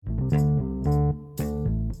Hello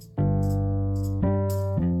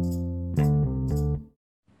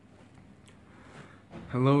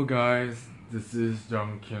guys, this is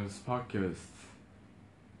Jung Kim's podcast.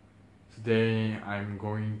 Today I'm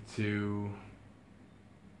going to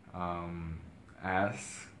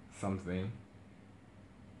ask something.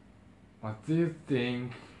 What do you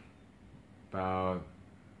think about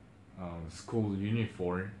school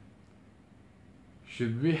uniform?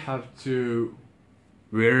 Should we have to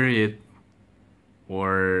wear it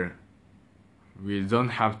or we don't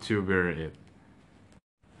have to wear it?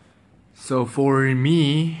 So for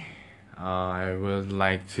me, I would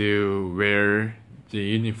like to wear the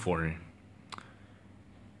uniform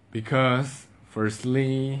because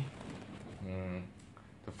firstly,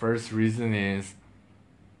 the first reason is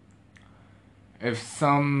if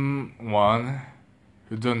someone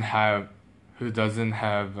who doesn't have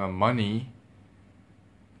money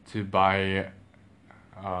to buy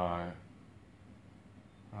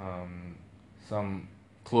some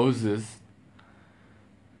clothes,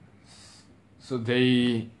 so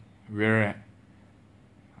they wear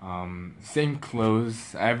same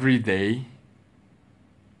clothes every day,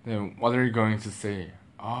 then what are you going to say?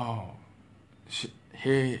 Oh,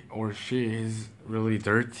 he or she is really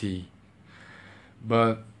dirty.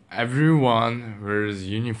 But everyone wears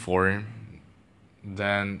uniform,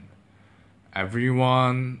 then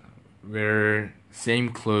everyone wear same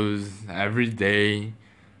clothes every day,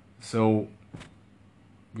 so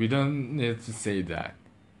we don't need to say that.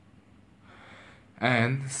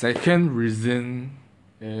 And second reason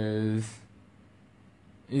is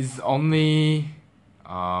only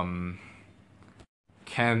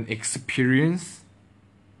can experience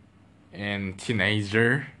in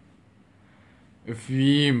teenager. If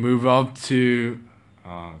we move up to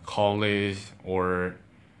college or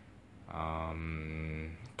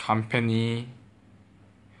company,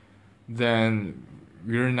 then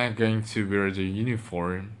we're not going to wear the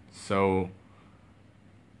uniform, so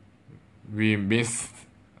we miss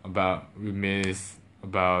about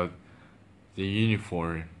the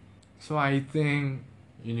uniform. So I think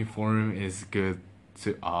uniform is good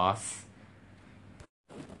to us.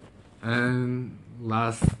 And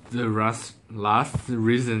last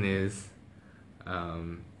reason is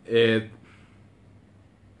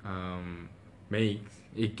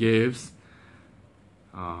it gives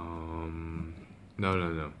no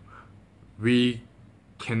we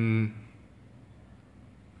can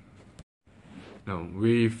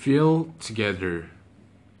we feel together.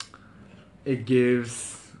 It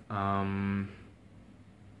gives I'm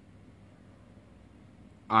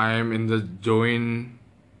in the join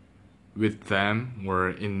with them or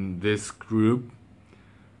in this group,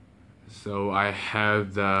 so I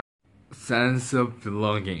have the sense of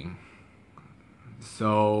belonging.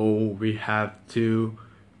 So we have to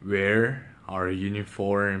wear our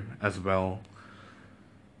uniform as well.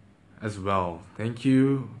 Thank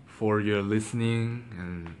you for your listening,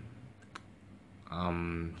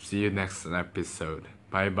 and see you next episode.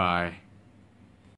 Bye bye.